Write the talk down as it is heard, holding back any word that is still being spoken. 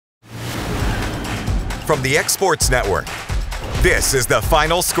From the X Sports Network, this is The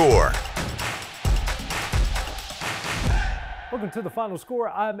Final Score. Welcome to The Final Score.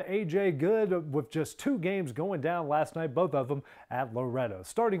 I'm AJ Good with just two games going down last night, both of them at Loretto.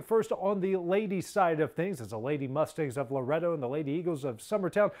 Starting first on the ladies' side of things, as the Lady Mustangs of Loretto and the Lady Eagles of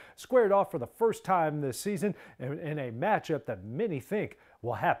Summertown squared off for the first time this season in a matchup that many think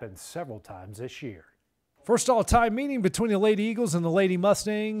will happen several times this year. First all-time meeting between the Lady Eagles and the Lady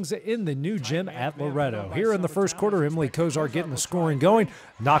Mustangs in the new gym at Loretto. Here in the first quarter, Emily Kozar getting the scoring going,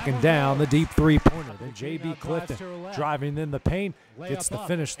 knocking down the deep three-pointer. Then J.B. Clifton driving in the paint, gets the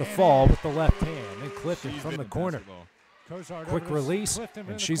finish the fall with the left hand. Then Clifton from the corner. Quick release,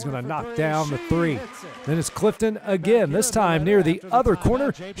 and she's going to knock down the three. Then it's Clifton again, this time near the other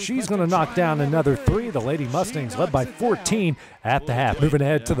corner. She's going to knock down another three. The Lady Mustangs led by 14 at the half. Moving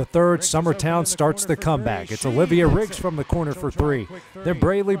ahead to the third, Summertown starts the comeback. It's Olivia Riggs from the corner for three. Then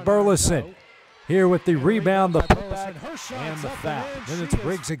Braylee Burleson here with the rebound, the putback, and the foul. Then it's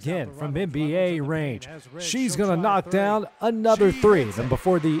Riggs again from NBA range. She's going to knock down another three. Then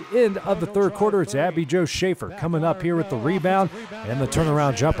before the end of the third quarter, it's Abby Jo Schaefer coming up here with the rebound and the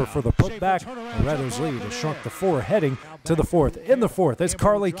turnaround jumper for the putback. Loretto's lead has shrunk to 4 heading to the fourth. In the fourth, it's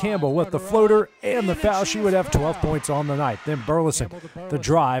Carly Campbell with the floater and the foul. She would have 12 points on the night. Then Burleson, the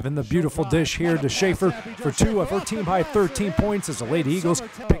drive and the beautiful dish here to Schaefer for 2 of her team-high 13 points as the Lady Eagles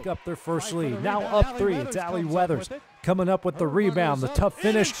pick up their first lead. Now up 3, it's Allie Weathers coming up with the rebound, the tough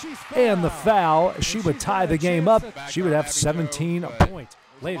finish, and the foul. She would tie the game up. She would have 17 points.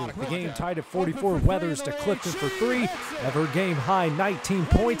 Later, the game tied at 44. Weathers to Clifton for 3 of her game-high 19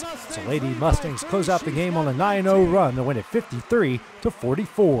 points. So Lady Mustangs close out the game on a 9-0 run to win it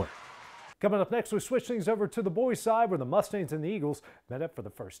 53-44. Coming up next, we switch things over to the boys' side where the Mustangs and the Eagles met up for the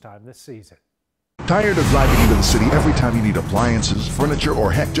first time this season. Tired of driving into the city every time you need appliances, furniture,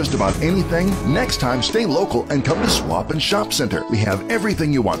 or heck, just about anything? Next time, stay local and come to Swap and Shop Center. We have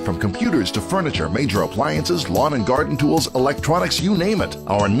everything you want, from computers to furniture, major appliances, lawn and garden tools, electronics, you name it.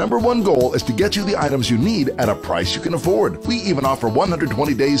 Our #1 goal is to get you the items you need at a price you can afford. We even offer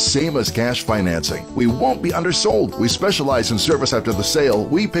 120 days same as cash financing. We won't be undersold. We specialize in service after the sale.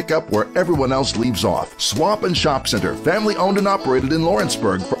 We pick up where everyone else leaves off. Swap and Shop Center, family owned and operated in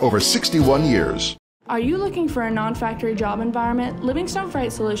Lawrenceburg for over 61 years. Are you looking for a non-factory job environment? Livingstone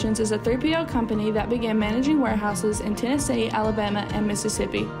Freight Solutions is a 3PL company that began managing warehouses in Tennessee, Alabama, and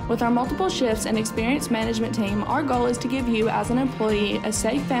Mississippi. With our multiple shifts and experienced management team, our goal is to give you as an employee a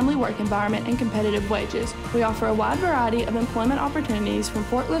safe family work environment and competitive wages. We offer a wide variety of employment opportunities from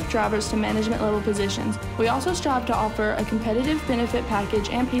forklift drivers to management level positions. We also strive to offer a competitive benefit package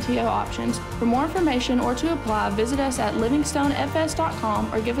and PTO options. For more information or to apply, visit us at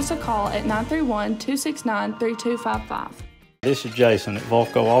livingstonefs.com or give us a call at 931-269-3255. This is Jason at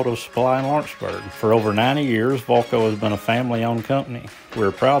Volco Auto Supply in Lawrenceburg. For over 90 years, Volco has been a family-owned company.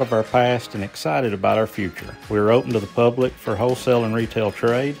 We're proud of our past and excited about our future. We are open to the public for wholesale and retail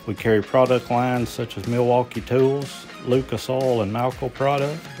trade. We carry product lines such as Milwaukee Tools, Lucas Oil, and Malco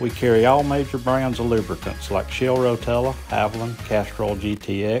products. We carry all major brands of lubricants like Shell Rotella, Haviland, Castrol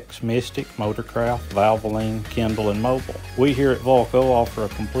GTX, Mystic, Motorcraft, Valvoline, Kindle, and Mobil. We here at Volco offer a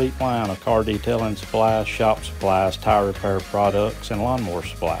complete line of car detailing supplies, shop supplies, tire repair products, and lawnmower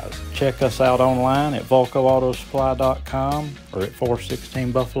supplies. Check us out online at VolcoAutosupply.com or at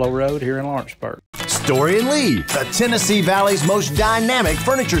 416 Buffalo Road here in Lawrenceburg. Story and Lee, the Tennessee Valley's most dynamic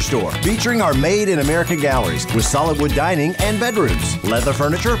furniture store, featuring our Made in America galleries with solid wood dining and bedrooms, leather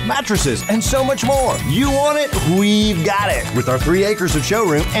furniture, mattresses, and so much more. You want it? We've got it. With our 3 acres of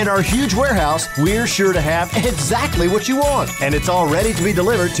showroom and our huge warehouse, we're sure to have exactly what you want. And it's all ready to be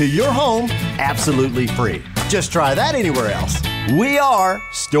delivered to your home absolutely free. Just try that anywhere else. We are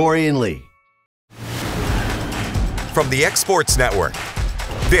Story and Lee. From the X Sports Network,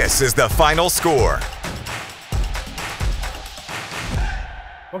 this is The Final Score.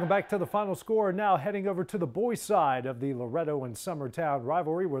 Welcome back to The Final Score. Now heading over to the boys' side of the Loretto and Summertown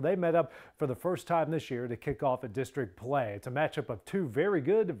rivalry, where they met up for the first time this year to kick off a district play. It's a matchup of 2 very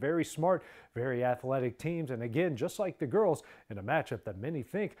good, very smart, very athletic teams, and again, just like the girls, in a matchup that many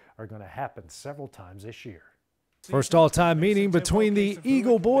think are going to happen several times this year. First all-time meeting between the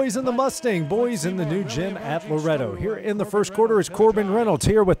Eagle boys and the Mustang boys in the new gym at Loretto. Here in the first quarter is Corbin Reynolds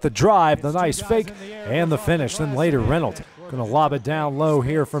here with the drive, the nice fake, and the finish. Then later, Reynolds going to lob it down low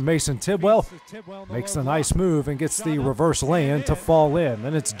here for Mason Tidwell. Makes a nice move and gets the reverse lay-in to fall in.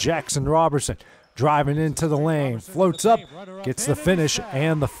 Then it's Jackson Robertson driving into the lane, floats up, gets the finish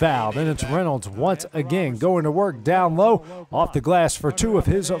and the foul. Then it's Reynolds once again going to work down low, off the glass for 2 of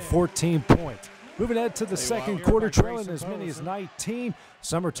his 14 points. Moving ahead to the second quarter, trailing as many as 19.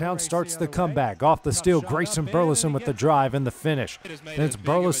 Summertown starts the comeback. Off the steal, Grayson Burleson with the drive and the finish. Then it's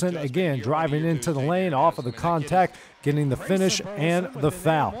Burleson again driving into the lane, off of the contact, getting the finish and the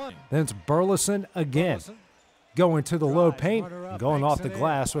foul. Then it's Burleson again, going to the low paint, going off the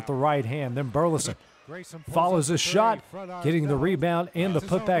glass with the right hand. Then Burleson follows his shot, getting the rebound and the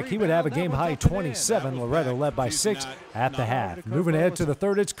putback. He would have a game-high 27. Loretto led by 6 at the half. Moving ahead to the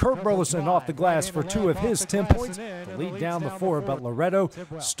third, it's Kurt Burleson off the glass for 2 of his 10 points. The lead down the floor, but Loretto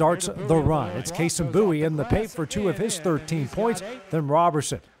starts the run. It's Kason Bowie in the paint for 2 of his 13 points. Then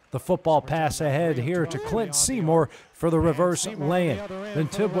Robertson. The football pass ahead here to Clint Seymour for the reverse lay-in. Then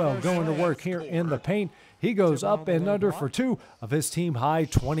Tidwell going to work here in the paint. He goes up and under for 2 of his team-high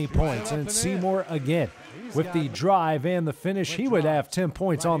 20 points. And Seymour again with the drive and the finish. He would have 10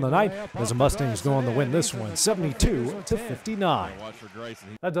 points on the night as the Mustangs go on to win this one, 72-59.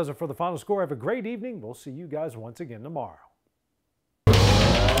 That does it for the final score. Have a great evening. We'll see you guys once again tomorrow.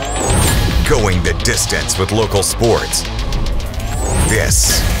 Going the distance with local sports.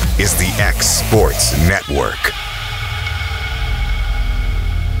 This is the X Sports Network.